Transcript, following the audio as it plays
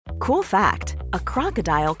Cool fact, a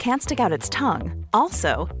crocodile can't stick out its tongue.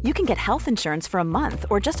 Also, you can get health insurance for a month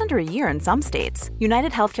or just under a year in some states.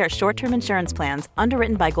 United Healthcare short-term insurance plans,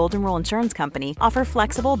 underwritten by Golden Rule Insurance Company, offer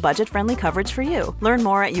flexible, budget-friendly coverage for you. Learn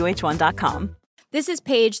more at uh1.com. This is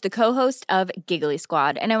Paige, the co-host of Giggly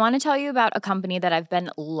Squad, and I want to tell you about a company that I've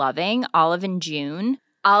been loving, Olive & June.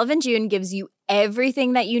 Olive & June gives you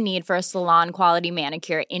everything that you need for a salon-quality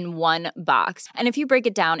manicure in one box. And if you break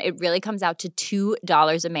it down, it really comes out to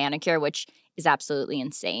 $2 a manicure, which is absolutely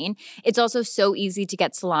insane. It's also so easy to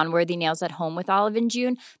get salon-worthy nails at home with Olive &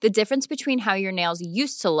 June. The difference between how your nails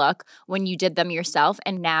used to look when you did them yourself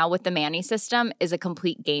and now with the Mani system is a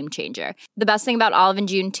complete game changer. The best thing about Olive &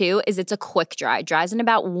 June, too, is it's a quick dry. Dries in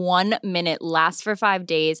about 1 minute, lasts for 5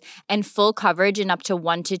 days, and full coverage in up to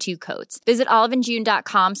 1 to 2 coats. Visit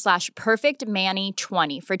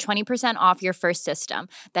oliveandjune.com/perfectmani20 for 20% off your first system.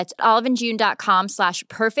 That's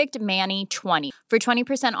oliveandjune.com/perfectmani20 for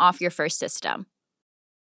 20% off your first system.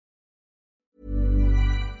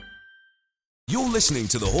 You're listening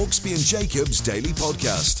to the Hawksby and Jacobs Daily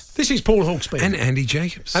Podcast. This is Paul Hawksby. And Andy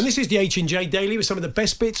Jacobs. And this is the H&J Daily with some of the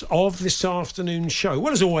best bits of this afternoon's show.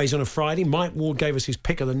 Well, as always on a Friday, Mike Ward gave us his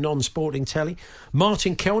pick of the non-sporting telly.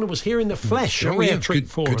 Martin Kellner was here in the flesh. A rare treat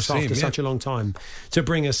for us after such a long time to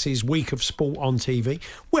bring us his week of sport on TV.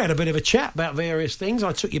 We had a bit of a chat about various things.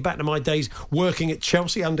 I took you back to my days working at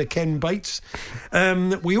Chelsea under Ken Bates.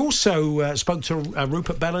 We also spoke to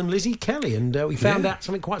Rupert Bell and Lizzie Kelly, and we found out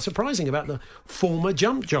something quite surprising about the former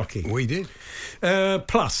jump jockey. We did.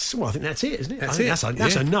 Plus, well, I think that's it, isn't it?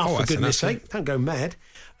 That's enough, for goodness sake. Don't go mad.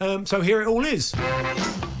 So here it all is.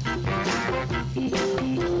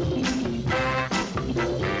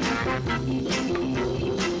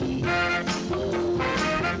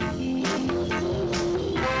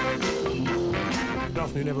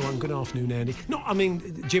 Good afternoon, everyone. Good afternoon, Andy.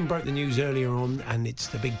 Jim broke the news earlier on, and it's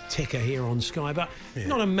the big ticker here on Sky, but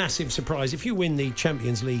not a massive surprise. If you win the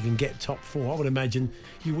Champions League and get top 4, I would imagine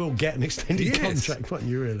you will get an extended contract, won't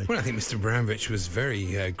you, really? Well, I think Mr. Abramovich was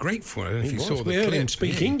very grateful. I don't know if you saw the clip. We heard him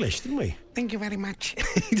speak English, didn't we? Thank you very much.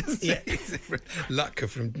 He doesn't say Lucca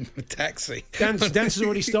from Taxi. Dance has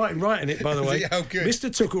already started writing it, by the way. Oh, good. Mr.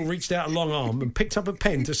 Tuchel reached out a long arm and picked up a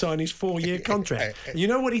pen to sign his 4-year contract. And you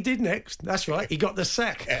know what he did next? That's right, he got the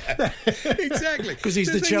sack. Exactly. Because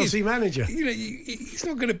he's the Chelsea manager. You know, he's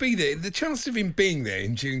not going to be there. The chances of him being there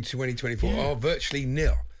in June 2024 are virtually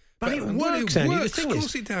nil. But it works, Andy. The thing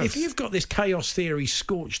is, it does. if you've got this chaos theory,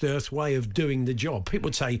 scorched earth way of doing the job, people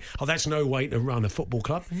would say, oh, that's no way to run a football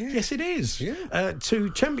club. Yeah. Yes, it is. Yeah.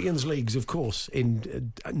 2 Champions Leagues, of course,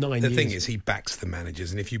 in 9 years. The thing is, he backs the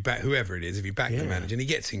managers, and if you back whoever it is, if you back the manager, and he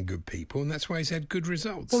gets in good people, and that's why he's had good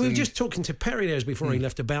results. Well, we were just talking to Perry there before he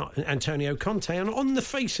left about Antonio Conte, and on the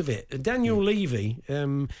face of it, Daniel Levy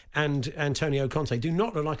and Antonio Conte do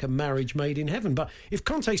not look like a marriage made in heaven. But if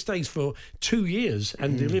Conte stays for 2 years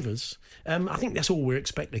and delivers, I think that's all we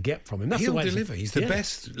expect to get from him. He'll deliver. He's the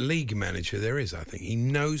best league manager there is, I think. He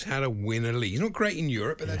knows how to win a league. He's not great in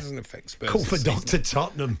Europe, but that doesn't affect Spurs. Call for Dr.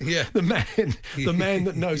 Tottenham. Yeah. The man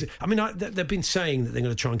that knows it. I mean, they've been saying that they're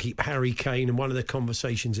going to try and keep Harry Kane, and one of the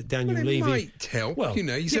conversations at Daniel Levy might tell. Well,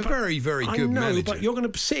 he's a very, very good manager. But you're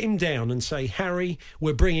going to sit him down and say, Harry,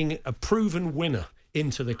 we're bringing a proven winner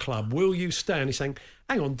into the club. Will you stay? And he's saying,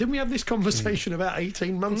 hang on, didn't we have this conversation about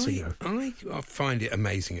 18 months ago? I find it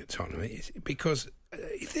amazing at Tottenham because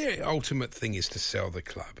if their ultimate thing is to sell the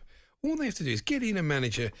club, all they have to do is get in a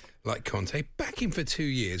manager like Conte, back him for 2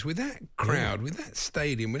 years with that crowd, with that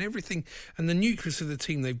stadium, with everything, and the nucleus of the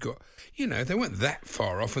team they've got. They weren't that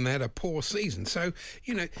far off and they had a poor season. So,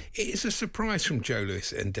 it's a surprise from Joe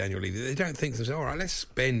Lewis and Daniel Levy that they don't think to themselves, all right, let's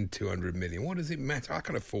spend 200 million. What does it matter? I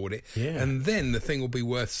can afford it. Yeah. And then the thing will be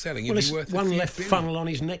worth selling. It'll be worth one left funnel on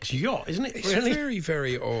his next yacht, isn't it? It's very,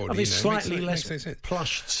 very odd. It's slightly less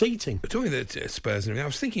plush seating. But talking about Spurs, I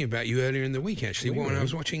was thinking about you earlier in the week, actually, when I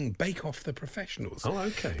was watching Bake Off the Professionals. Oh,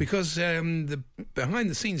 okay. Because the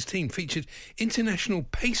behind-the-scenes team featured international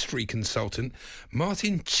pastry consultant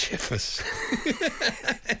Martin Chiffers.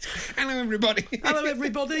 Hello, everybody. Hello,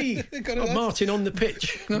 everybody. Martin on the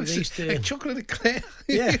pitch. A chocolate eclair.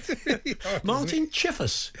 Yeah. Martin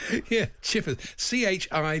Chiffers. Yeah, Chiffers. Chiffers.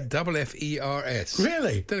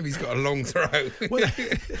 Really? Don't know if he's got a long throat.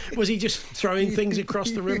 Was he just throwing things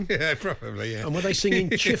across the room? Yeah, probably, yeah. And were they singing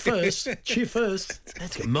Chiffers? Chiffers.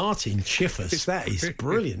 That's Martin Chiffers. That is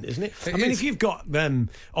brilliant, isn't it? I mean, if you've got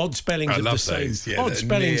odd spellings of the same... odd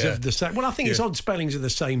spellings of the same... Well, I think it's odd spellings of the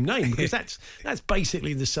same name, because that's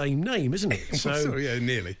basically the same name, isn't it? So yeah,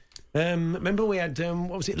 nearly. Remember we had,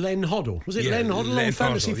 what was it, Len Hoddle? Was it Len Hoddle on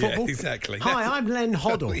Fantasy Football? Yeah, exactly. Hi, I'm Len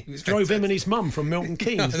Hoddle. Drove him and his mum from Milton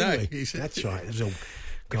Keynes, didn't we? That's right. It was all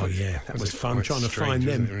God, yeah, that was fun trying to find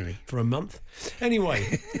them for a month.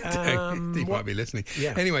 Anyway, he might be listening.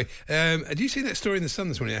 Yeah. Anyway, did you see that story in the Sun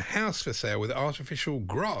this morning? A house for sale with artificial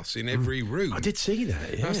grass in every room. I did see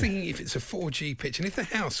that. Yeah. I was thinking if it's a 4G pitch, and if the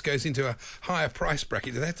house goes into a higher price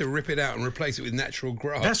bracket, do they have to rip it out and replace it with natural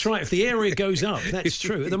grass? That's right. If the area goes up, that's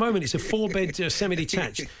true. At the moment, it's a 4-bed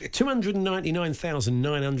semi-detached,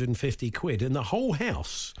 299,950 quid, and the whole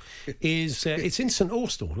house is it's in St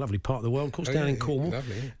Austell, lovely part of the world, of course, down in Cornwall.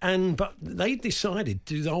 Lovely, yeah. But they decided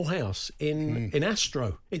to do the whole house in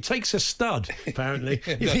Astro. It takes a stud, apparently.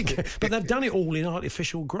 But they've done it all in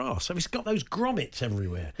artificial grass. So it's got those grommets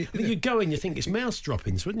everywhere. I mean, you go and you think it's mouse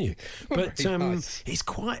droppings, wouldn't you? But it's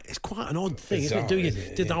quite an odd thing, Bizarre, isn't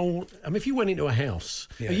it? Did the whole? I mean, if you went into a house,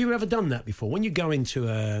 have you ever done that before? When you go into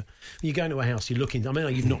a house, you're looking. I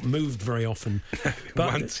mean, you've not moved very often,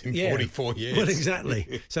 but once in 44 years. Well,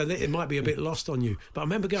 exactly. So it might be a bit lost on you. But I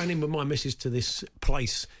remember going in with my missus to this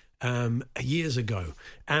place years ago,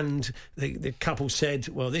 and the couple said,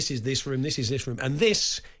 well, this is this room, and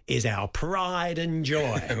this is our pride and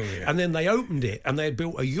joy. And then they opened it, and they had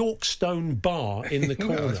built a Yorkstone bar in the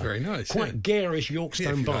corner. That's very nice. Quite garish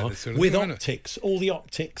Yorkstone bar like sort of with thing, optics, all the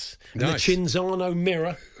optics, and nice. the Cinzano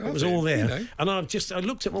mirror. It was all there. You know. And I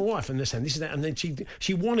looked at my wife and this is that, and then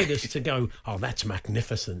she wanted us to go, oh, that's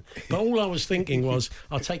magnificent. But all I was thinking was,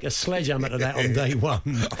 I'll take a sledgehammer to that on day one.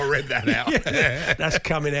 I read that out. Yeah, that's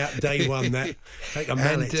coming out day one. That take a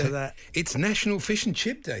mallet to that. It's National Fish and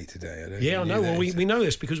Chip Day today. I know. Well, we know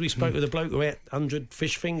this because we spoke with a bloke who ate 100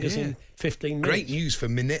 fish fingers in 15 minutes. Great news for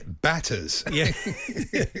Minette Batters. Yeah.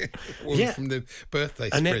 From the birthday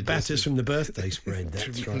spread. Annette Batters from the birthday spread.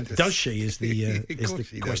 That's right. Does she is the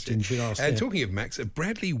question you should ask. And talking of Max,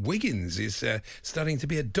 Bradley Wiggins is studying to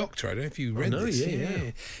be a doctor. I don't know if you read this. Yeah.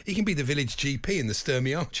 He can be the village GP in the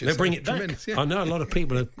Sturmey Archers. They'll bring it back. I know a lot of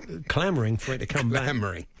people are clamouring for it to come back.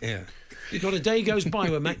 Yeah. Not a day goes by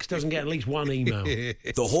where Max doesn't get at least one email. The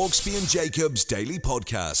Hawksbee and Jacobs Daily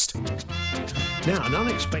Podcast. Now, an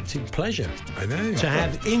unexpected pleasure. I know. To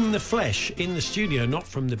have in the flesh, in the studio, not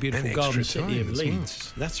from the beautiful garden city of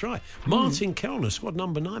Leeds. Well. That's right. Martin Kellner, squad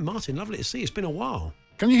number 9. Martin, lovely to see you. It's been a while.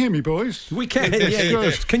 Can you hear me, boys? We can,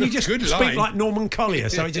 yeah. Can you just Good speak line. like Norman Collier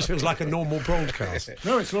so it just feels like a normal broadcast?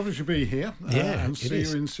 No, it's lovely to be here and see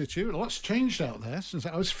is. you in situ. A lot's changed out there since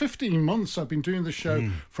I was 15 months. I've been doing the show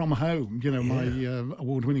from home, my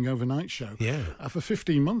award-winning overnight show. Yeah. For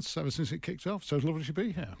 15 months ever since it kicked off. So it's lovely to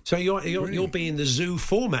be here. So you'll be in the zoo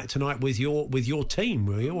format tonight with your team,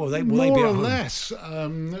 will you? Or will they be More at or home? less,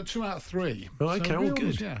 2 out of 3. Oh, okay, so all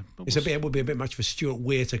good. Yeah, It would be a bit much for Stuart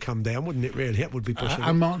Weir to come down, wouldn't it? Really, that would be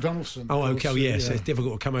pushing. And Mark Donaldson. Oh, okay, yes. So it's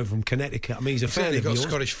difficult to come over from Connecticut. I mean, he's a fan of got yours.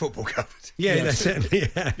 Scottish football covered. Yeah, that's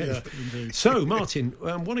certainly. Yeah, indeed. So, Martin,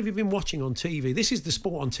 what have you been watching on TV? This is the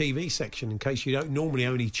Sport on TV section, in case you don't normally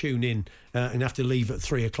only tune in and have to leave at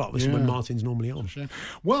 3 o'clock. This is when Martin's normally on.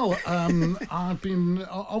 Well, I've been,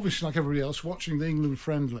 obviously like everybody else, watching the England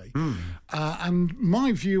friendly. And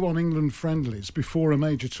my view on England friendlies before a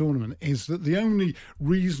major tournament is that the only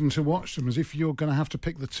reason to watch them is if you're going to have to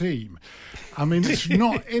pick the team. I mean, it's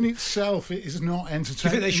not in itself, it is not entertaining. Do you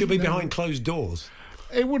think they should be behind closed doors?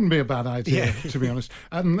 It wouldn't be a bad idea, to be honest.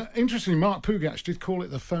 And interestingly, Mark Pugac did call it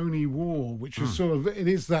the phony war, which is sort of, it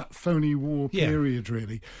is that phony war period,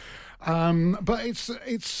 really. But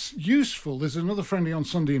it's useful. There's another friendly on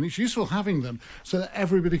Sunday, and it's useful having them so that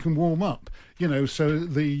everybody can warm up. So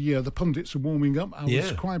the pundits are warming up. I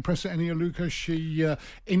was quite impressed at Enia Lucas. She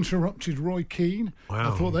interrupted Roy Keane.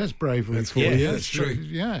 Wow. I thought there's bravery for you. That's true.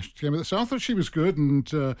 Yeah, so I thought she was good,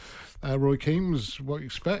 and Roy Keane was what you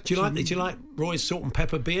expect. Do you like Roy's salt and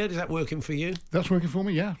pepper beard? Is that working for you? That's working for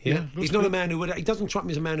me. Yeah. He's not a man who would. He doesn't strike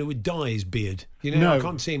me as a man who would dye his beard. No. I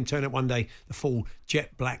can't see him turn up one day the full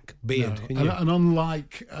jet black beard. No. And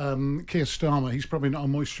unlike Keir Starmer, he's probably not a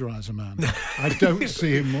moisturiser man. I don't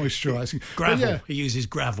see him moisturising. Gravel. He uses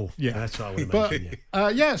gravel. Yeah, that's what I would imagine. So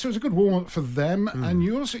it was a good warm up for them. And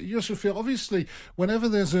you also feel, obviously, whenever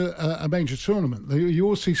there's a major tournament, you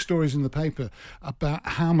all see stories in the paper about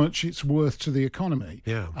how much it's worth to the economy.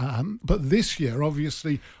 Yeah. But this year,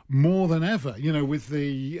 obviously, more than ever, with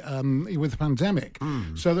the pandemic.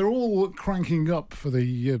 So they're all cranking up for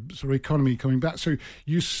the sort of economy coming back. So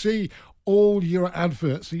you see all your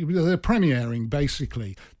adverts, they're premiering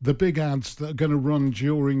basically the big ads that are going to run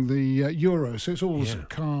during the Euro. So it's all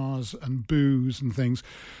cars and booze and things.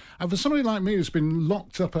 And for somebody like me who's been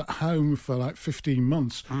locked up at home for like 15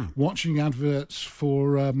 months, watching adverts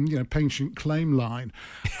for, Pension Claim Line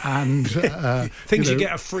and... things you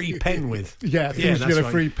get a free pen with. Yeah, things you get a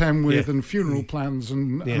free pen with and funeral plans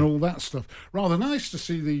and all that stuff. Rather nice to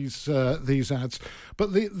see these ads.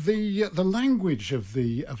 But the language of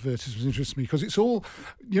the advertisements interests me because it's all...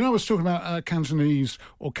 I was talking about Cantonese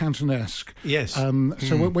or Cantonesque. Yes. So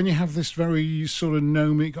when you have this very sort of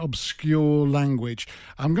gnomic, obscure language,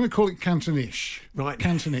 I'm going to call it Cantonish. Right.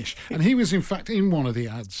 Cantonish. And he was, in fact, in one of the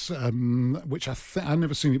ads, which I'd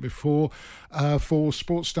never seen it before, for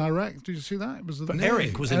Sports Direct. Did you see that?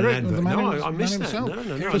 Eric was in an advert. No, I missed that. Himself.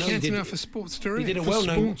 No. He did enough for Sports Direct. He did a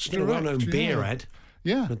well-known beer ad.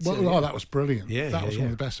 Yeah, that was brilliant. That was one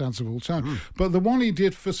of the best ads of all time. But the one he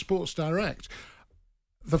did for Sports Direct,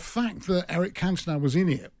 the fact that Eric Cantona was in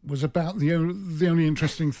it was about the only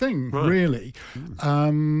interesting thing, really.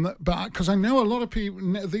 But because I know a lot of people,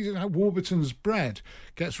 Warburton's Bread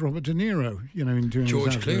gets Robert De Niro, in doing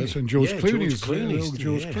George his Clooney. adverts, and George Clooney's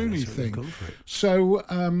George Clooney thing. So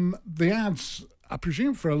the ads, I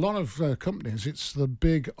presume for a lot of companies, it's the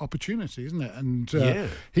big opportunity, isn't it? And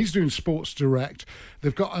he's doing Sports Direct.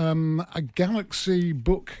 They've got a Galaxy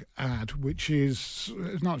book ad, which is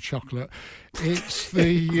not chocolate. It's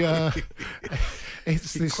the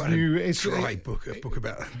it's this new a book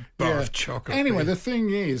about a bar of chocolate. Anyway, the thing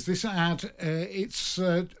is, this ad it's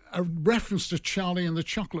a reference to Charlie and the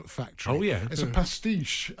Chocolate Factory. Oh yeah, it's a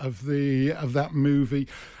pastiche of that movie.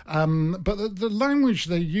 But the language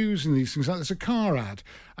they use in these things, like there's a car ad,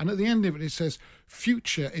 and at the end of it says,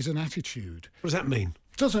 "Future is an attitude." What does that mean?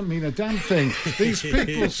 Doesn't mean a damn thing. These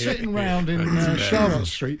people sitting around in Charlotte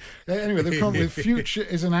Street. Anyway, they've come with "Future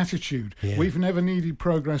is an attitude." Yeah. We've never needed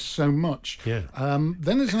progress so much. Yeah.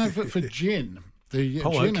 Then there's an advert for gin. The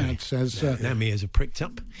gin ad says... now my ears are pricked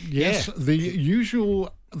up. Yes, the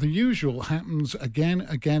usual happens again,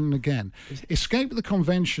 and again. Escape the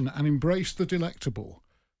convention and embrace the delectable.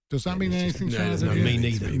 Does that mean anything to you? No, me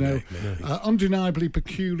neither. No. Undeniably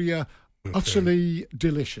peculiar, utterly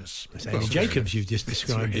delicious. Andy Jacobs, you've just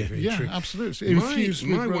described it. Yeah, absolutely.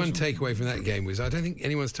 My one takeaway from that game was I don't think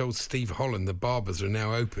anyone's told Steve Holland the barbers are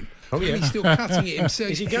now open. Oh yeah, he's still cutting it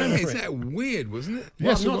himself. Is he going for it? Is that weird, wasn't it?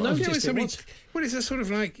 Yes, I've not noticed it. Well, it's a sort of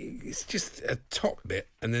like it's just a top bit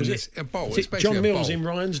and then there's a bowl. Is it John Mills in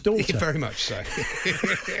Ryan's Daughter? Yeah, very much so.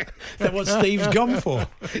 That's what Steve's gone for.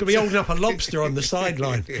 Could be holding up a lobster on the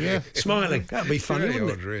sideline, smiling. That'd be funny,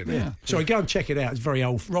 wouldn't it? Really. Yeah. Sorry, go and check it out. It's very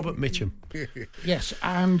old. Robert Mitchum. Yes,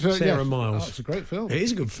 and Sarah Miles. It's a great film. It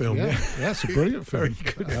is a good film. Yeah, it's a brilliant film.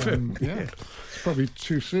 Very good film. Yeah. It's probably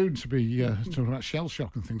too soon to be talking about shell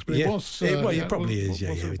shock and things, but it was. It probably is.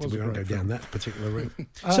 We won't go down that particular route.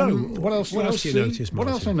 So, what else you noticed? What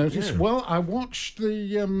else I noticed? Yeah. Well, I watched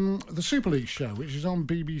the Super League show, which is on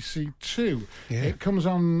BBC Two. Yeah. It comes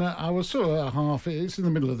on. I was sort of half. It's in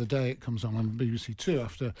the middle of the day. It comes on BBC Two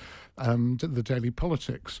after the Daily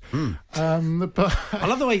Politics. But I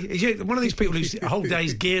love the way you're one of these people whose whole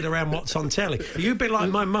day's geared around what's on telly. Are you a bit like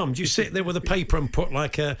my mum? Do you sit there with a paper and put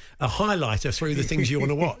like a highlighter through the things you want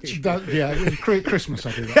to watch? Christmas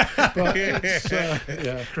I do that. But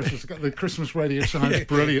it's, Christmas. The Christmas radio sounds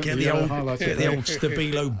brilliant. Get the old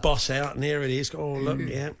Stabilo Boss out, and here it is. Oh look,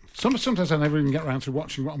 Sometimes I never even get around to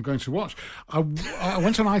watching what I'm going to watch. I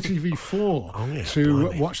went on ITV4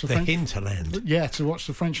 to watch the hinterland. Yeah, to watch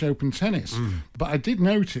the French Open tennis. But I did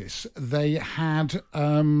notice they had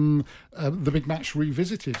the big match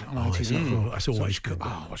revisited on ITV4. That's always good.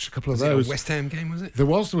 I watched a couple of those. A West Ham game, was it? There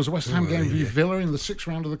was a West Ham game v Villa in the 6th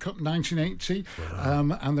round of the Cup, 1980.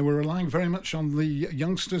 Wow. And they were relying very much on the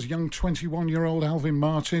youngsters, young 21-year-old Alvin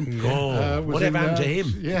Martin. Whatever happened to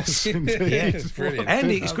him? Yes, indeed. It's brilliant.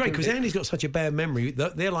 Andy, it's great because Andy's got such a bad memory.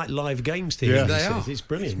 They're like live games to him. Yeah, they are. It's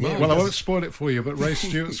brilliant. Well, I won't spoil it for you, but Ray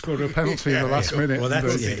Stewart scored a penalty in the last minute. Well,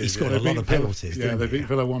 that's it. He scored a lot of penalties. Yeah, they beat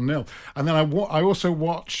Villa 1-0. And then I also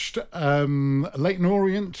watched Leyton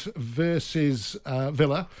Orient versus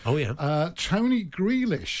Villa. Oh, yeah. Tony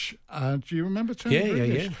Grealish. Do you remember Tony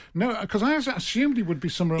Grealish? Yeah. No, because I assumed he would be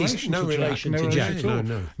some relation to Jack.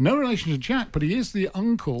 No relation to Jack, but he is the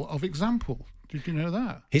uncle of Example. Did you know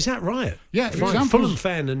that? Is that right? Yeah, Fulham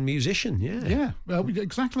fan and musician. Yeah,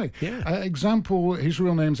 exactly. Yeah. Example. His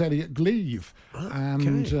real name's Elliot Gleave,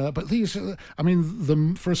 but these.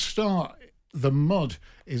 For a start, the mud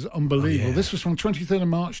is unbelievable. This was from 23rd of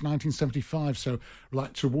March 1975, so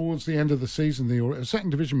like towards the end of the season, the second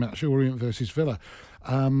division match, Orient versus Villa.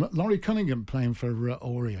 Laurie Cunningham playing for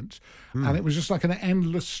Orient, and it was just like an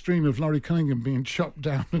endless stream of Laurie Cunningham being chopped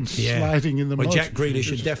down and sliding in the mud. Jack Grealish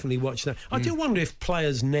should definitely watch that. I do wonder if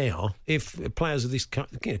players now, if players of this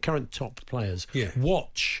current top players,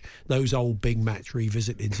 watch those old big match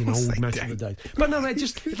revisiteds and old match of the day. But no, they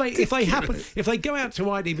just if they go out to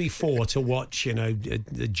ITV4 to watch,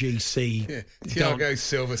 the GC, Thiago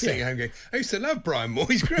Silva sitting home going, I used to love Brian Moore.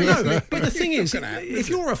 He's great. No, but the thing is, if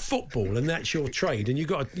you're a football and that's your trade, and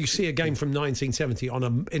you see a game from 1970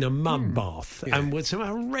 in a mud bath and with some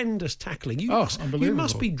horrendous tackling, you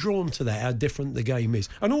must be drawn to that, how different the game is.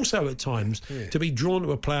 And also at times to be drawn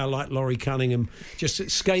to a player like Laurie Cunningham just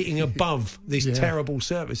skating above these terrible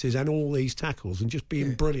surfaces and all these tackles and just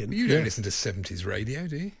being brilliant. You don't listen to 70s radio,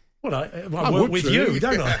 do you? Well, I work with you,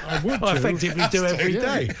 don't I? I effectively do every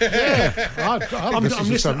day. Yeah. I'm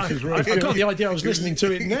listening. I've got the idea I was listening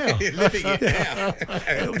to it now. Living it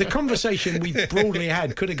now. The conversation we broadly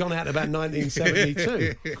had could have gone out about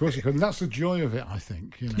 1972. Of course it could. And that's the joy of it, I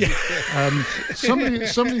think.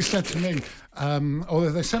 Somebody said to me,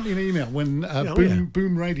 or they sent me an email when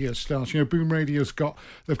Boom Radio starts. Boom Radio's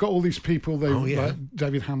they've got all these people. Like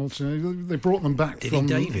David Hamilton. They brought them back from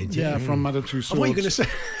David, from Madame Tussauds. What are you going to say?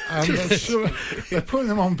 And they're putting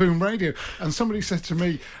them on Boom Radio. And somebody said to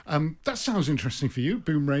me, that sounds interesting for you,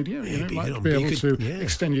 Boom Radio. You might be able to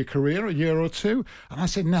extend your career a year or two. And I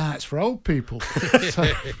said, nah, it's for old people. So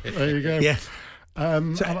there you go. Yeah.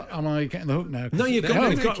 Am I getting the hook now? No, we've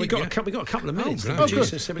got a couple of minutes. Well, I'll tell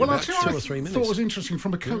you what I 3 minutes. thought was interesting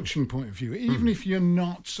from a coaching point of view, even if you're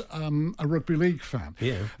not a rugby league fan.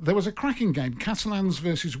 There was a cracking game, Catalans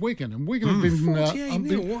versus Wigan, and Wigan had been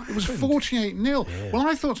 48-0. It was 48-0. Well,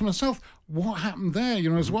 I thought to myself, what happened there? I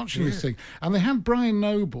was watching this thing, and they had Brian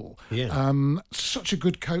Noble, such a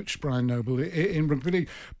good coach, Brian Noble in rugby league.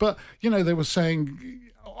 But they were saying,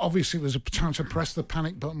 obviously, there's a time to press the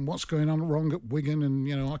panic button. What's going on wrong at Wigan?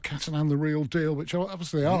 And, are Catalan the real deal? Which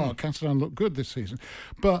obviously they are. Catalan look good this season.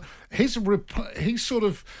 But he sort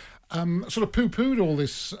of poo-pooed all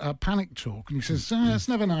this panic talk. And he says, it's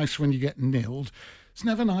never nice when you get nilled. It's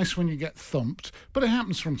never nice when you get thumped, but it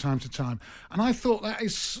happens from time to time. And I thought that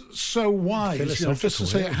is so wise, just to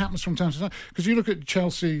say it happens from time to time. Because you look at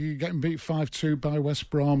Chelsea getting beat 5-2 by West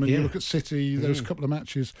Brom, and you look at City, those couple of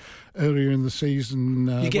matches earlier in the season.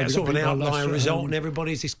 You get sort of an outlier result, and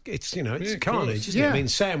everybody's, it's carnage, isn't it? I mean,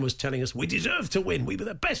 Sam was telling us we deserved to win. We were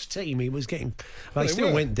the best team. He was getting... They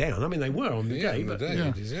still went down. I mean, they were on the day. But they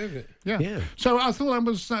deserved it. Yeah. So I thought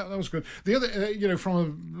that was good. The other,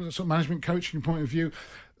 from a sort of management coaching point of view,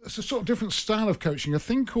 it's a sort of different style of coaching. A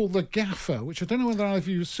thing called The Gaffer, which I don't know whether either of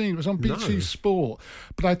you have seen. It was on BT Sport,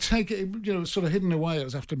 but I take it, sort of hidden away. It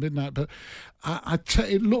was after midnight, but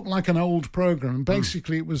it looked like an old programme. And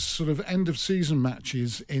basically, it was sort of end-of-season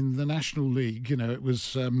matches in the National League. It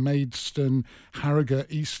was Maidstone,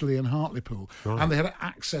 Harrogate, Eastleigh and Hartlepool. Right. And they had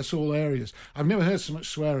access all areas. I've never heard so much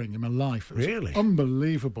swearing in my life. It was really?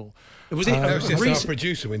 Unbelievable. Was it our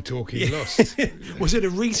producer when Torquay lost? Was it a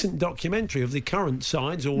recent documentary of the current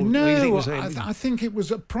sides? Or no, I think it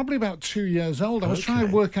was probably about 2 years old. I was trying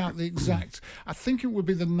to work out the exact... I think it would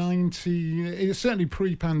be the it's certainly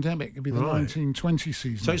pre-pandemic. It would be the 1920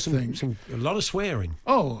 season. So a lot of swearing.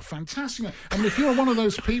 Oh, fantastic. I mean, if you're one of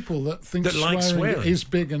those people that thinks swearing is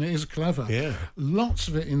big and it is clever, lots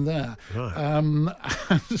of it in there. Right.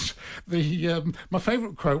 My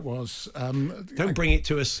favourite quote was... Don't bring it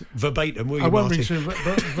to us verbatim, will you, I won't Martin? bring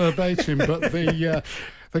it to verbatim, but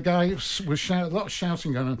the guy was a lot of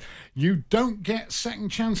shouting going on. You don't get second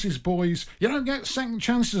chances, boys. You don't get second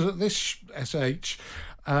chances at this SH.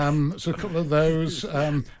 So a couple of those.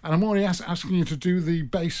 And I'm already asking you to do the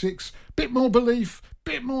basics. Bit more belief,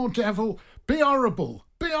 bit more devil, be horrible.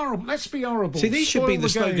 Be horrible. Let's be horrible. See, these should be the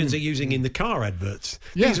slogans they're using in the car adverts.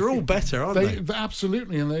 Yeah. These are all better, aren't they?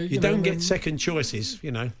 Absolutely. And you don't get second choices,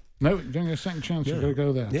 No, you don't get a second chance. You've got to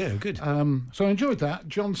go there. Yeah, good. So I enjoyed that.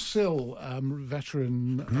 John Sill,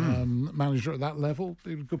 veteran manager at that level,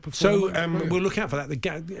 did a good performance. So we'll look out for that. The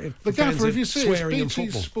Gaffer, if you see it, it's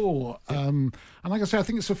BT Sport. And like I say, I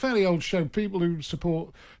think it's a fairly old show. People who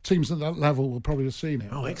support teams at that level will probably have seen it.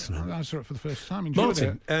 Oh, excellent! I saw it for the first time.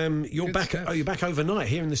 Enjoyed Martin, you're back. You're back overnight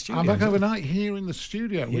here in the studio. I'm back overnight here in the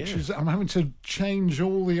studio, which is I'm having to change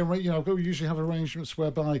all the. I usually have arrangements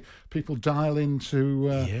whereby people dial into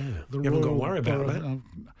You haven't got to worry about that.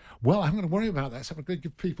 Well, I'm going to worry about that. So I'm going to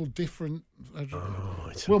give people different.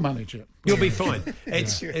 We'll manage it. You'll be fine.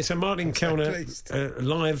 It's a Martin Kelner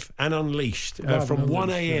live and unleashed from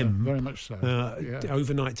 1 a.m. Very much so.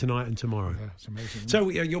 Overnight tonight and tomorrow. Yeah, it's amazing. So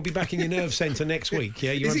you'll be back in your nerve centre next week.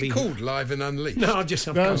 Yeah, Is it called Live and Unleashed? No, I've It's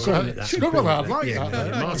that. good with that. I like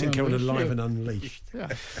that. Martin Kelner live and unleashed. Yeah.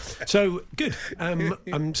 So good.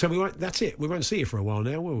 So we won't. That's it. We won't see you for a while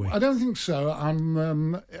now, will we? I don't think so.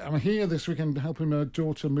 I'm here this weekend helping my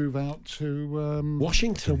daughter move out to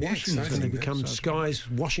Washington. Washington. And they become Sky's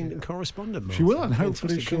Washington correspondent. Martin. She will, and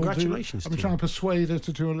hopefully she'll congratulations. I'm trying to persuade her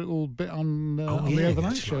to do a little bit on the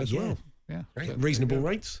overnight show as well. Yeah, reasonable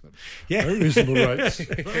rates. Yeah, very reasonable rates.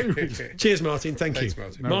 Very reasonable. Cheers, Martin. Thanks,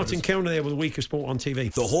 Martin. Martin Kelner there with a week of sport on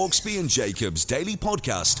TV. The Hawksbee and Jacobs Daily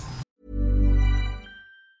Podcast.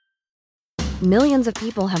 Millions of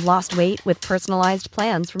people have lost weight with personalized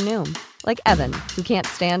plans from Noom. Like Evan, who can't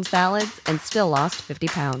stand salads and still lost 50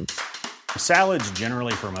 pounds. Salads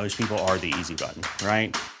generally for most people are the easy button,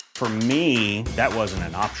 right? For me, that wasn't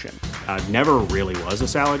an option. I never really was a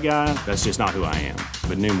salad guy. That's just not who I am.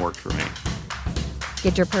 But Noom worked for me.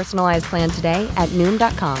 Get your personalized plan today at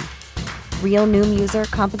Noom.com. Real Noom user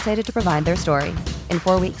compensated to provide their story. In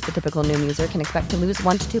 4 weeks, the typical Noom user can expect to lose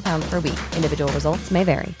 1 to 2 pounds per week. Individual results may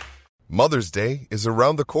vary. Mother's Day is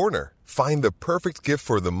around the corner. Find the perfect gift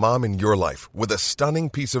for the mom in your life with a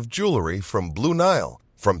stunning piece of jewelry from Blue Nile.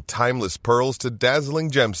 From timeless pearls to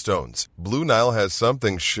dazzling gemstones, Blue Nile has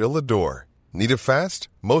something she'll adore. Need it fast?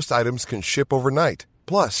 Most items can ship overnight.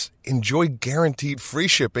 Plus, enjoy guaranteed free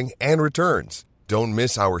shipping and returns. Don't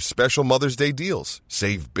miss our special Mother's Day deals.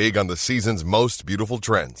 Save big on the season's most beautiful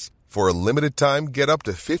trends. For a limited time, get up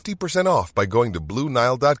to 50% off by going to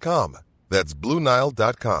BlueNile.com. That's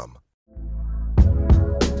BlueNile.com.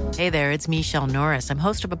 Hey there, it's Michelle Norris. I'm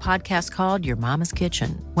host of a podcast called Your Mama's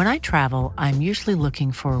Kitchen. When I travel, I'm usually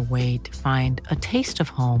looking for a way to find a taste of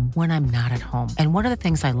home when I'm not at home. And one of the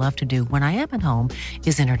things I love to do when I am at home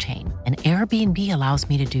is entertain. And Airbnb allows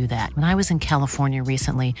me to do that. When I was in California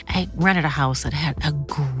recently, I rented a house that had a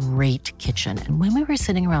great kitchen. And when we were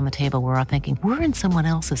sitting around the table, we were all thinking, we're in someone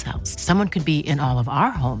else's house. Someone could be in all of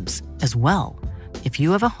our homes as well. If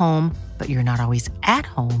you have a home, but you're not always at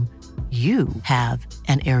home, you have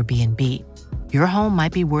an Airbnb. Your home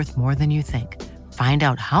might be worth more than you think. Find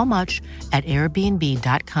out how much at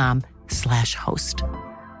airbnb.com/host.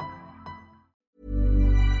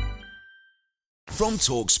 From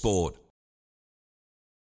TalkSport.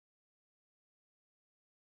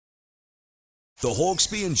 The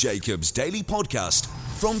Hawksbee and Jacobs Daily Podcast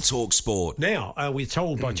from TalkSport. Now, we're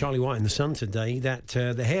told by Charlie White in The Sun today that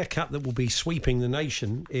the haircut that will be sweeping the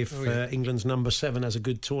nation if England's number 7 has a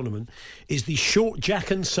good tournament is the short jack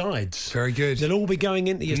and sides. Very good. They'll all be going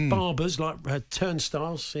into your barbers like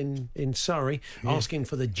Turnstiles in Surrey asking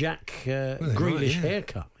for the Jack Grealish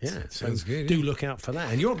haircut. Yeah, sounds good. Do look out for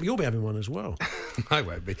that. And you'll be having one as well. I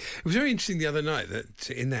won't be. It was very interesting the other night that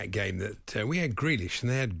in that game that we had Grealish and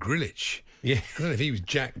they had Grilich. Yeah. I don't know if he was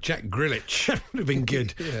Jack Grilich. That would have been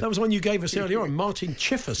good. Yeah. That was one you gave us earlier on, Martin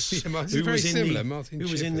Chiffers. Yeah, who very was similar, Martin Who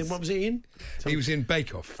was in the, what was he in? He was in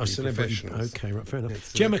Bake Off. Oh, Professionals. Okay, right, fair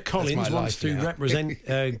enough. Gemma Collins wants to represent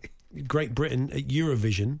Great Britain at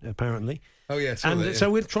Eurovision, apparently. Oh, yeah. So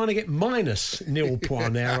we're trying to get minus nil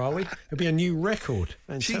point now, are we? It'll be a new record.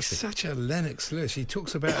 Fantastic. She's such a Lennox Lewis. She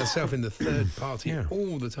talks about herself in the third party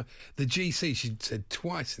all the time. The GC, she said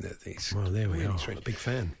twice in that thing. Well, there we are. I'm a big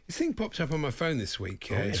fan. This thing popped up on my phone this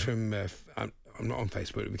week. It's from... I'm not on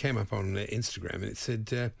Facebook. It came up on Instagram, and it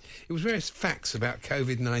said it was various facts about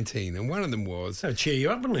COVID-19, and one of them was... That'll cheer you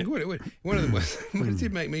up, wouldn't it? It would. One of them was... It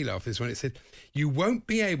did make me laugh, this one. It said, you won't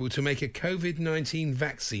be able to make a COVID-19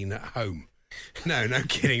 vaccine at home. No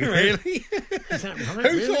kidding, really? Is that right?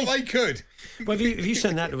 Who thought they could? Well, if you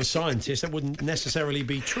send that to a scientist, that wouldn't necessarily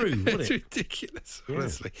be true, would it? It's ridiculous,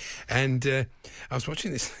 honestly. And I was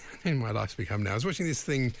watching this... In my life's become now. I was watching this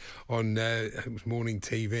thing on morning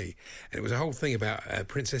TV, and it was a whole thing about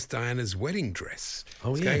Princess Diana's wedding dress.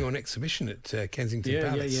 It's going on exhibition at Kensington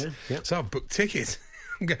Palace. Yeah. So I've booked tickets.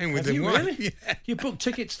 I'm going with them. You really? Yeah. You booked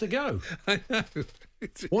tickets to go? I know.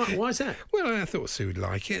 Why is that? Well, I thought Sue would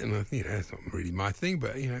like it, and it's not really my thing,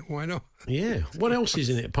 but why not? Yeah. What else is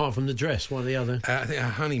in it apart from the dress? What are the other? I think a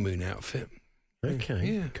honeymoon outfit.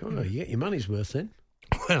 Okay. Yeah. Cool. You get your money's worth then.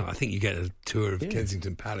 Well, I think you get a tour of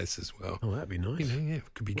Kensington Palace as well. Oh, that'd be nice.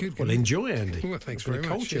 Could be good. Well, enjoy, Andy. Well, thanks very much.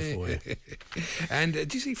 Culture for you. And do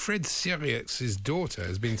you see Fred Sirius' daughter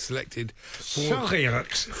has been selected for...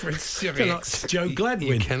 Sirius? Fred Sirius. Like Joe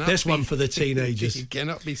Gladwin. This one for the teenagers. You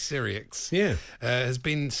cannot be Sirius. Yeah. Has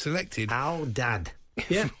been selected... Oh, Dad.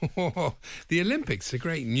 Yeah. for the Olympics. A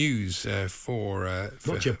great news for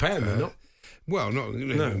Japan, they're not. Well,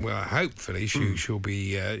 well, hopefully she'll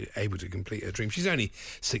be able to complete her dream. She's only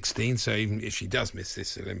 16, so even if she does miss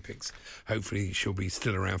this Olympics, hopefully she'll be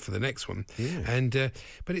still around for the next one. Yeah. And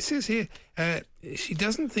but it says here she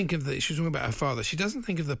doesn't think of she's talking about her father. She doesn't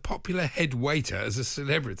think of the popular head waiter as a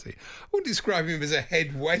celebrity. I wouldn't describe him as a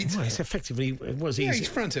head waiter. Well, it's effectively he's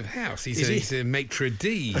front of house. He's a maitre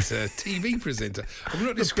d'. He's a TV presenter. I would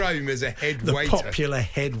not describe him as a head waiter. The popular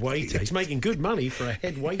head waiter. He's making good money for a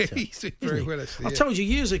head waiter. He's doing very well. I told you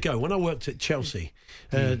years ago when I worked at Chelsea,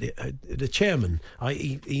 the chairman,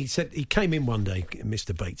 he said he came in one day,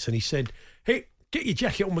 Mr. Bates, and he said, "Hey, get your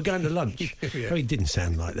jacket on, we're going to lunch." Well, he didn't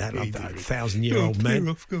sound like that, like that 1,000-year-old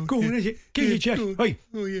man. Go on, get your jacket. Hey,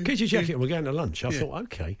 get your jacket on, we're going to lunch. I thought,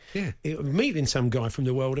 okay. Yeah. Meeting some guy from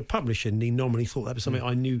the world of publishing, he normally thought that was something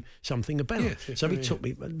I knew something about. So he took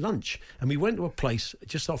me at lunch, and we went to a place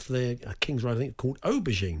just off the King's Road, I think, called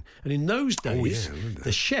Aubergine. And in those days,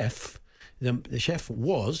 the chef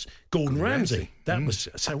was Gordon Ramsay. That was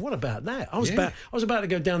so. What about that? I was about to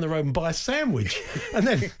go down the road and buy a sandwich, and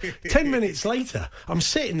then 10 minutes later, I'm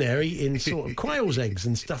sitting there eating sort of quail's eggs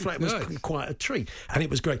and stuff like that. It was quite a treat, and it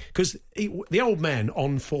was great because the old man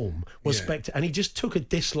on form was spectacular, and he just took a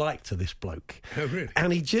dislike to this bloke. Oh, really?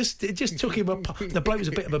 And it just took him apart. The bloke was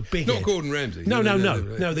a bit of a big Not head. Gordon Ramsay. No.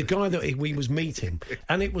 The guy that we was meeting,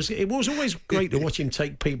 and it was always great to watch him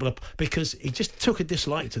take people up because he just took a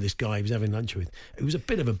dislike to this guy he was having lunch with. He was a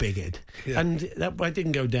bit of a big head, and that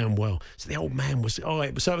didn't go down well. So the old man was so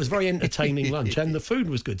it was a very entertaining lunch, and the food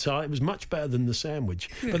was good. So it was much better than the sandwich.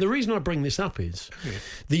 But the reason I bring this up is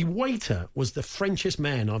the waiter was the Frenchest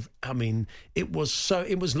man it was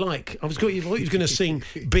like I thought he was going to sing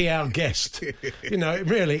 "Be Our Guest."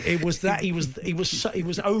 Really, it was that he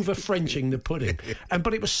was over Frenching the pudding,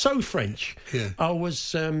 but it was so French. I was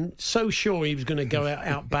so sure he was going to go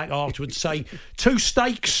out back afterwards, say 2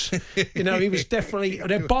 steaks. He was definitely.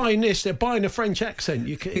 They're buying this. They're buying a French accent.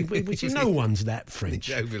 No one's that French.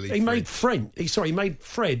 He made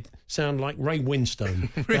Fred sound like Ray Winstone.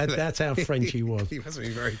 Really? That's how French he was. He must be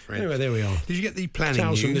very French. Anyway, there we are. Did you get the planning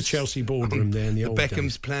Tales news? from the Chelsea boardroom there in the old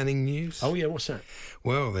Beckham's days. planning news? Oh, yeah, what's that?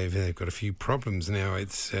 Well, they've got a few problems now.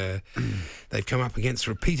 It's they've come up against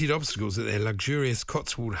repeated obstacles at their luxurious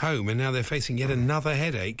Cotswold home, and now they're facing yet another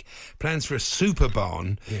headache. Plans for a super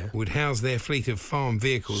barn would house their fleet of farm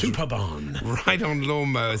vehicles. Super barn. Ride-on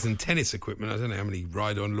lawnmowers and tennis equipment. I don't know how many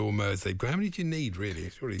ride-on lawnmowers they've got. How many do you need, really?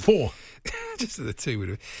 Surely 4. Just the 2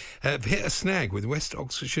 would have hit a snag with West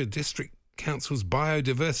Oxfordshire District Council's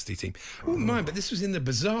biodiversity team. I wouldn't mind, but this was in the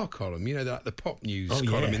Bazaar column, the pop news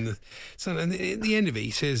column in the Sun. And at the end of it,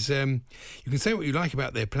 he says, you can say what you like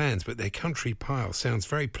about their plans, but their country pile sounds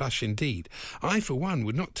very plush indeed. I, for one,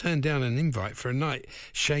 would not turn down an invite for a night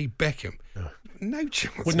Shea Beckham. No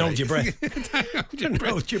chance. Wouldn't hold your breath. Wouldn't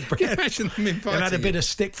hold your breath. Can you imagine them inviting I've had a bit of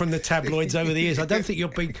stick from the tabloids over the years. I don't think you'll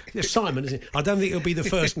be Simon, isn't it? I don't think you'll be the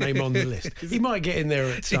first name on the list. He might get in there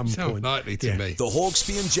at some point. Unlikely to be. The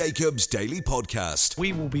Hawksbee and Jacobs Daily Podcast.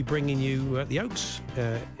 We will be bringing you the Oaks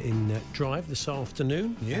in Drive this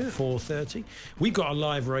afternoon at 4:30. We've got a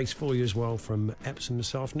live race for you as well from Epsom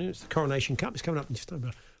this afternoon. It's the Coronation Cup. It's coming up in just over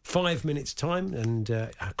 5 minutes' time, and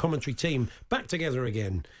our commentary team back together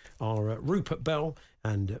again are Rupert Bell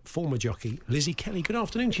and former jockey Lizzie Kelly. Good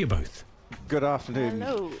afternoon to you both. Good afternoon.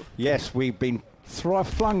 Hello. Yes, we've been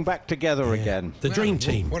flung back together again. The dream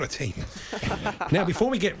team. What a team. Now,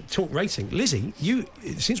 before we get talk racing, Lizzie,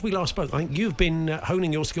 since we last spoke, I think you've been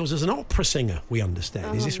honing your skills as an opera singer, we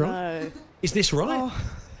understand. Is this right? No. Is this right?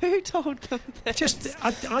 Oh, who told them this?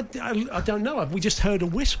 I don't know. We just heard a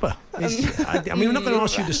whisper. We're not going to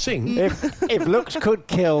ask you to sing. If looks could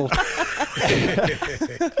kill. Have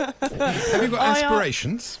you got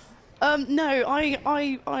aspirations? No,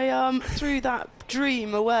 I threw that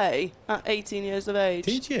dream away at 18 years of age.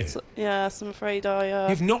 Did you? So, yes, I'm afraid I...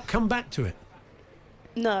 You've not come back to it?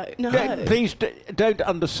 No. Please don't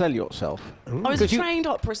undersell yourself. I was a trained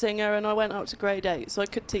opera singer and I went up to grade 8, so I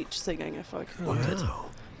could teach singing if I wanted. Wow.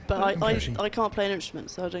 But I can't play an instrument,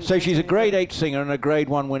 so I don't... So she's a grade 8 singer and a grade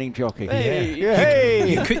 1 winning jockey. Hey!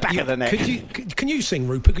 Hey! Back of the neck. Can you sing,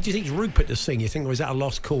 Rupert? Could you teach Rupert to sing? You think, or is that a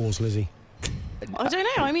lost cause, Lizzie? I don't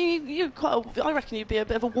know. I mean, I reckon you'd be a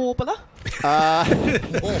bit of a warbler. A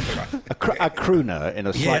crooner in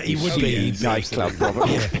a slightly seedy nightclub,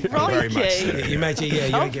 probably. Very much so.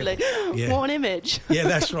 Imagine, Lovely. What an image. Yeah,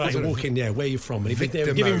 that's right. Walking, where are you from? And if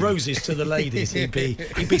they're giving roses to the ladies, he'd be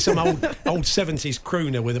some old 70s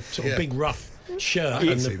crooner with a sort of big rough shirt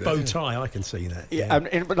and the bow tie. I can see that. Yeah,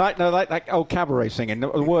 like old cabaret singing. The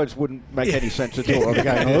words wouldn't make any sense at all. I'm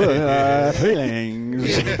going,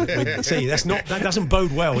 feelings. See, that doesn't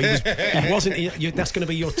bode well. He wasn't. That's going to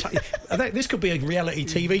be your. This could be a reality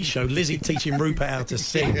TV show. Lizzie teaching Rupert how to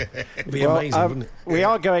sing. It'd be amazing, wouldn't it? We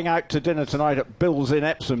are going out to dinner tonight at Bill's in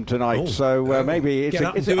Epsom tonight, so maybe get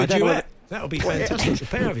up and do a duet. That would be fantastic. The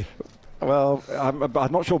pair of you. Well,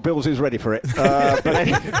 I'm not sure Bill's is ready for it. But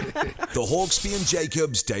anyway. The Hawksbee and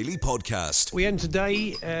Jacobs Daily Podcast. We end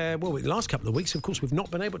today, the last couple of weeks, of course, we've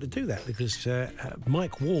not been able to do that because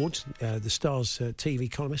Mike Ward, the Star's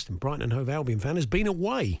TV columnist and Brighton and Hove Albion fan, has been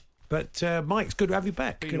away. But, Mike, it's good to have you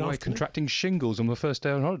back. Been away contracting shingles on my first day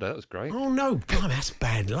on holiday. That was great. Oh, no. Blimey, that's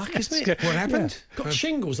bad luck, isn't it? What happened? Yeah. Got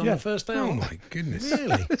shingles on the first day. Oh, my goodness.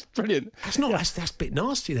 Really? That's brilliant. That's a bit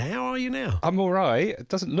nasty. How are you now? I'm all right. It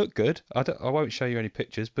doesn't look good. I won't show you any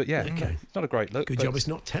pictures, but okay. It's not a great look. Good job it's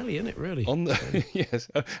not telly, isn't it, really? Yes,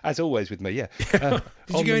 as always with me, yeah.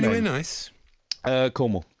 Did you go anywhere nice?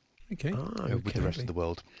 Cornwall. Okay. With the rest of the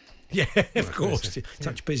world. Yeah, of course.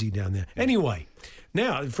 Touch busy down there. Anyway,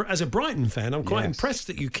 now, as a Brighton fan, I'm quite impressed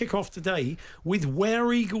that you kick off today with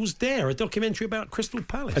Where Eagles Dare, a documentary about Crystal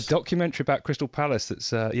Palace. A documentary about Crystal Palace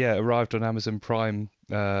that's arrived on Amazon Prime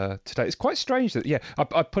today. It's quite strange that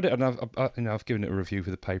I put it, and I've given it a review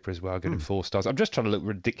for the paper as well. I give it 4 stars. I'm just trying to look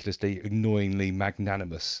ridiculously, annoyingly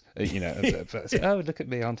magnanimous. Oh, look at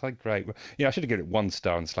me, aren't I great? I should have given it 1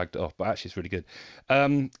 star and slagged it off, but actually it's really good.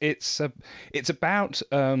 It's about.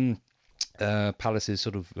 Palace's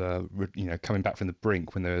sort of, coming back from the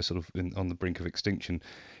brink when they were sort of on the brink of extinction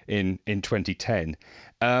in 2010.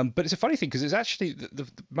 But it's a funny thing because it's actually the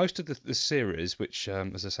most of the series, which,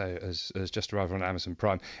 as I say, has just arrived on Amazon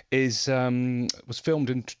Prime, was filmed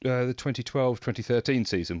in the 2012-2013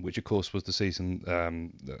 season, which of course was the season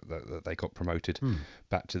that they got promoted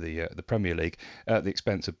back to the Premier League at the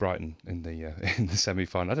expense of Brighton in the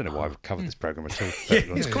semi-final. I don't know why I've covered this programme at all.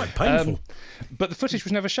 It's quite painful. But the footage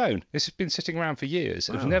was never shown. This has been sitting around for years.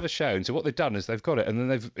 It was never shown. So what they've done is they've got it, and then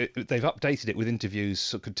they've updated it with interviews,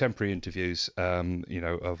 sort of contemporary interviews, of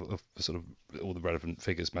sort of all the relevant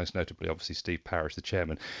figures, most notably, obviously, Steve Parish, the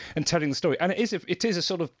chairman, and telling the story. And it is a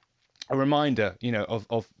sort of a reminder,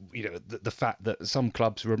 of the fact that some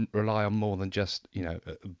clubs rely on more than just,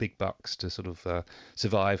 big bucks to sort of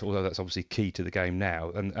survive, although that's obviously key to the game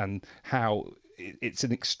now, and how it's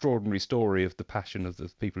an extraordinary story of the passion of the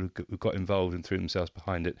people who got involved and threw themselves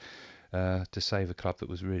behind it. To save a club that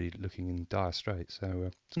was really looking in dire straits.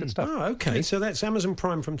 So it's good stuff. Oh, okay. So that's Amazon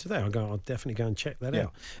Prime from today. I'll definitely go and check that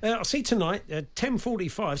out. I'll see tonight at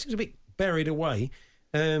 10:45. Seems a bit buried away.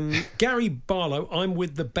 Gary Barlow, I'm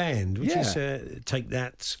with the band, which is Take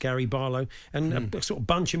That, Gary Barlow, and a sort of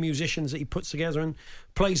bunch of musicians that he puts together and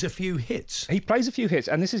plays a few hits. He plays a few hits,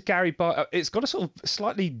 and this is Gary Barlow. It's got a sort of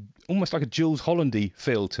slightly, almost like a Jules Hollandy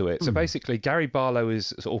feel to it. So basically, Gary Barlow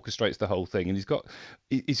orchestrates the whole thing, and he's got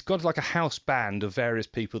like a house band of various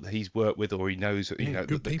people that he's worked with or he knows,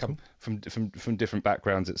 that come from different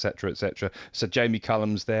backgrounds, etc., etc. So Jamie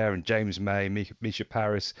Cullum's there, and James May, Misha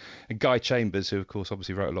Paris, and Guy Chambers, who of course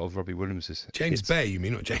obviously wrote a lot of Robbie Williams' James Bay, you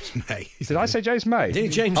mean, not James May? Did I say James May? Yeah,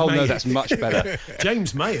 James May. Oh no, yeah. that's much better.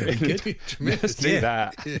 James May would be good. Let's do that.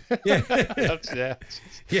 Yeah.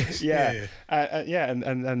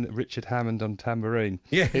 And Richard Hammond on tambourine.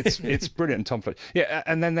 Yeah, it's brilliant. And Tom Fletcher. Yeah,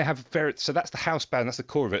 and then they have so that's the house band, that's the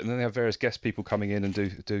core of it, and then they have various guest people coming in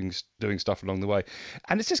and doing stuff along the way,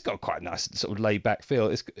 and it's just got quite a nice sort of laid back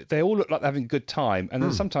feel. They all look like they're having a good time, and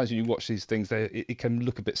then sometimes when you watch these things, it can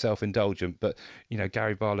look a bit self-indulgent, but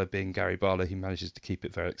Gary Barlow being Gary Barlow, he manages to keep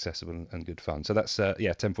it very accessible and good fun. So that's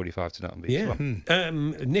 10:45 tonight on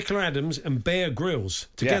BBC. Nicola Adams and Bear Grylls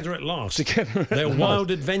together at last. Their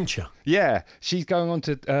wild adventure. Yeah, she's going on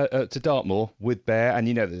to Dartmoor with Bear, and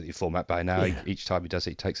you know the format by now. Yeah. Each time he does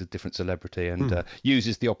it, he takes a different celebrity and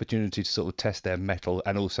uses the opportunity to sort of test their mettle,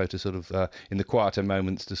 and also to sort of in the quieter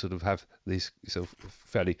moments to sort of have these sort of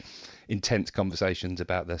fairly intense conversations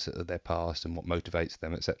about their past and what motivates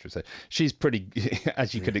them, etc. So she's pretty,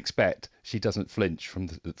 as you could expect, she doesn't flinch from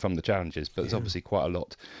the challenges, but there's obviously quite a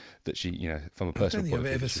lot that she, from a personal point of view. I don't think I've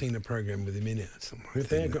ever seen a programme with him in it somewhere.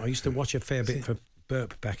 I used to watch a fair bit for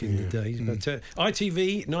Burp back in the days. But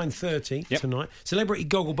ITV 9:30 tonight. Celebrity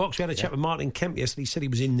Gogglebox. We had a chat with Martin Kemp yesterday. He said he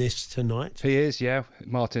was in this tonight. He is, yeah.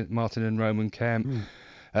 Martin and Roman Kemp.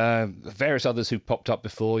 Various others who popped up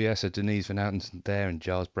before, so Denise Van Outen's there, and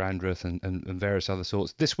Giles Brandreth and various other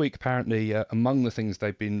sorts. This week, apparently, among the things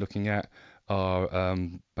they've been looking at are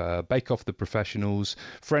Bake Off the Professionals,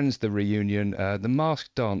 Friends the Reunion, The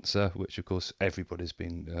Masked Dancer, which of course everybody's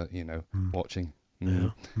been watching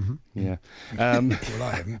Yeah. Well,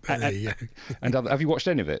 I haven't. And have you watched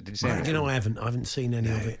any of it? Did you see any? You know, I haven't seen any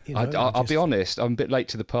of it. You know, I'll be honest. I'm a bit late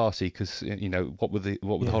to the party because what with the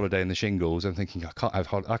holiday and the shingles, I'm thinking I can't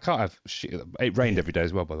have. It rained every day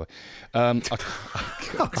as well, by the way.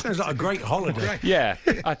 Sounds like a great holiday. Yeah,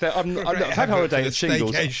 I've had holiday and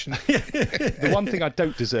shingles. The one thing I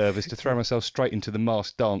don't deserve is to throw myself straight into the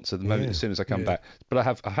masked dance at the moment as soon as I come back. But I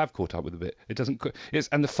have caught up with a bit. It doesn't.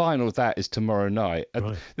 And the final of that is tomorrow night.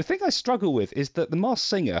 Right. The thing I struggle with is that the Masked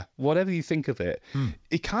Singer, whatever you think of it,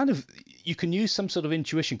 it kind of, you can use some sort of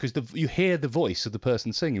intuition because you hear the voice of the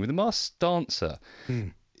person singing. With the Masked Dancer,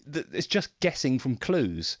 it's just guessing from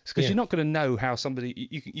clues because you're not going to know how somebody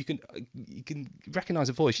you can recognise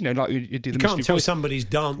a voice. You know, like you do the. You can't tell somebody's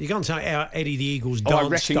dance. You can't tell how Eddie the Eagle's dance. I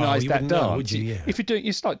recognise that dance. Know, would you? Yeah. If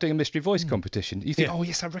you start doing a mystery voice competition, you think, oh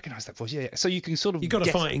yes, I recognise that voice. Yeah, so you can sort of. You've got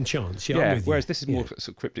a fighting chance. Yeah. Whereas this is more sort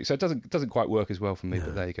of cryptic, so it doesn't quite work as well for me.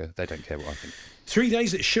 But there you go. They don't care what I think. 3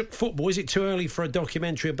 days that shook football. Is it too early for a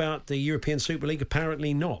documentary about the European Super League?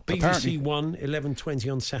 Apparently not. BBC One,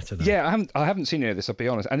 11:20 on Saturday. Yeah, I haven't seen any of this, I'll be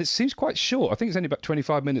honest. And it seems quite short. I think it's only about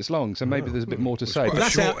 25 minutes long, so maybe there's a bit more to say.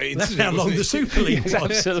 That's how long the Super League was.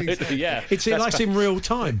 Absolutely, yeah. That's in real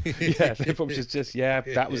time. Yeah, they probably just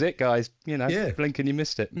that was it, guys. You know, blink and you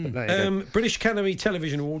missed it. But British Academy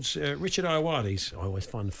Television Awards. Richard Ayoade's, I always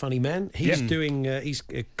find a funny man. He's doing he's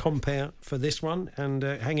a compere for this one and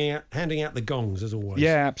handing out the gongs as always.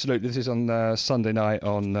 Yeah, absolutely. This is on Sunday night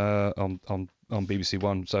on BBC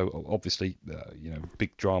One. So obviously,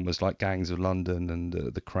 big dramas like Gangs of London and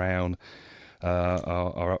The Crown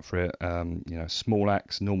are up for it. Small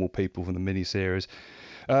acts, normal people from the miniseries.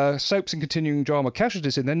 Soaps and continuing drama,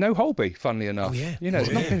 casualties in there. No Holby, funnily enough. Oh, yeah.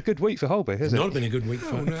 It's not been a good week for Holby, has it? It's not been a good week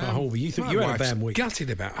for Holby. You had a bad week.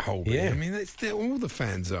 Gutted about Holby. Yeah. I mean, all the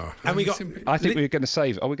fans are. And I think we're going to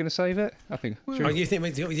save it. Are we going to save it? I think. Do you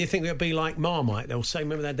think it'll be like Marmite? They'll say,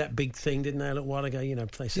 remember they had that big thing, didn't they, a little while ago?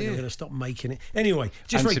 They said they were going to stop making it. Anyway,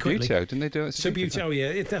 just very quickly. Subbuteo, didn't they do it? Subbuteo,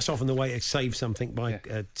 yeah. That's often the way to save something by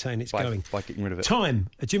saying it's going. By getting rid of it. Time.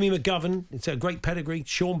 Jimmy McGovern. It's a great pedigree.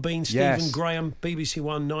 Sean Bean, Stephen Graham, BBC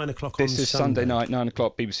One, 9 o'clock on This is Sunday night, 9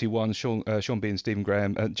 o'clock, BBC One. Sean Bean, Stephen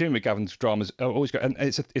Graham. Jimmy McGovern's dramas are always great, and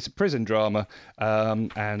it's a prison drama.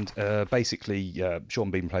 And basically,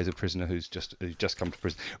 Sean Bean plays a prisoner who's just come to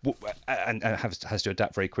prison, and has to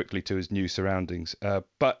adapt very quickly to his new surroundings.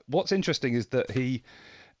 But what's interesting is that Jimmy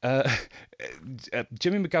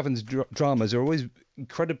McGovern's dramas are always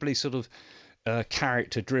incredibly sort of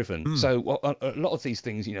character driven. So a lot of these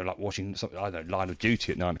things, like watching Line of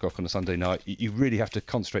Duty at 9 o'clock on a Sunday night, you really have to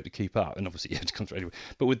concentrate to keep up, and obviously you have to concentrate anyway.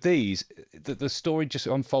 But with these, the story just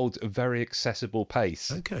unfolds at a very accessible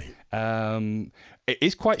pace. Okay. It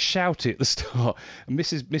is quite shouty at the start.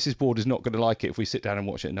 Mrs. Ward is not going to like it if we sit down and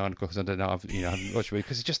watch it at 9 o'clock Sunday night. I haven't watched it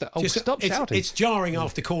because it's just that. Stop shouting! It's jarring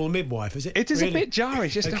after Call the Midwife, is it? It is really? A bit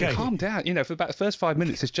jarring. Just calm down. For about the first 5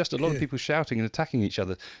 minutes, it's just a lot of people shouting and attacking each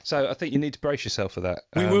other. So I think you need to brace yourself for that.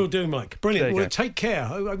 We will do, Mike. Brilliant. Well, take care. I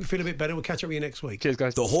hope you feel a bit better. We'll catch up with you next week. Cheers,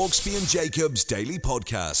 guys. The Hawksby and Jacobs Daily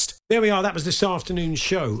Podcast. There we are. That was this afternoon's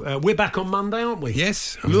show. We're back on Monday, aren't we?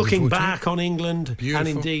 Yes. Looking back on England. Beautiful. And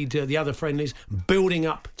indeed the other friendlies, building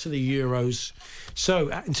up to the Euros. So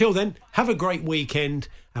until then, have a great weekend,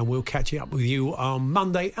 and we'll catch up with you on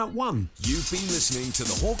Monday at 1. You've been listening to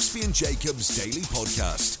the Hawksby and Jacobs Daily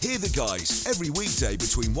Podcast. Hear the guys every weekday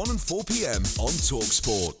between 1 and 4 p.m. on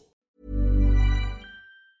TalkSport.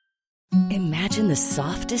 Imagine the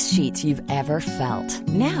softest sheets you've ever felt.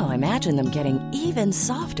 Now imagine them getting even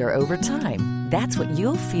softer over time. That's what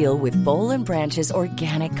you'll feel with Boll & Branch's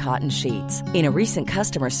organic cotton sheets. In a recent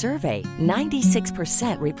customer survey,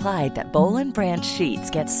 96% replied that Boll & Branch sheets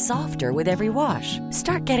get softer with every wash.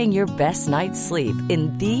 Start getting your best night's sleep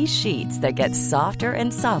in these sheets that get softer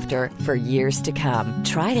and softer for years to come.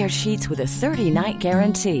 Try their sheets with a 30-night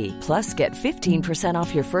guarantee. Plus, get 15%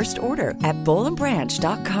 off your first order at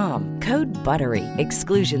bollandbranch.com. Code BUTTERY.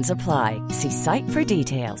 Exclusions apply. See site for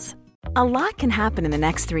details. A lot can happen in the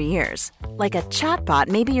next 3 years. Like a chatbot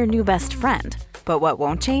may be your new best friend. But what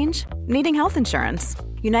won't change? Needing health insurance.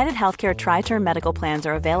 United Healthcare Tri-Term Medical Plans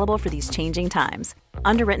are available for these changing times.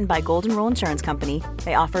 Underwritten by Golden Rule Insurance Company,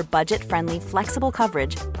 they offer budget-friendly, flexible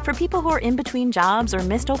coverage for people who are in between jobs or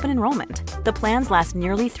missed open enrollment. The plans last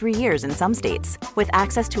nearly 3 years in some states, with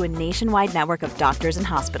access to a nationwide network of doctors and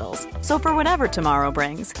hospitals. So for whatever tomorrow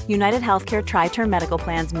brings, United Healthcare Tri-Term Medical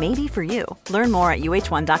Plans may be for you. Learn more at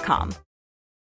uh1.com.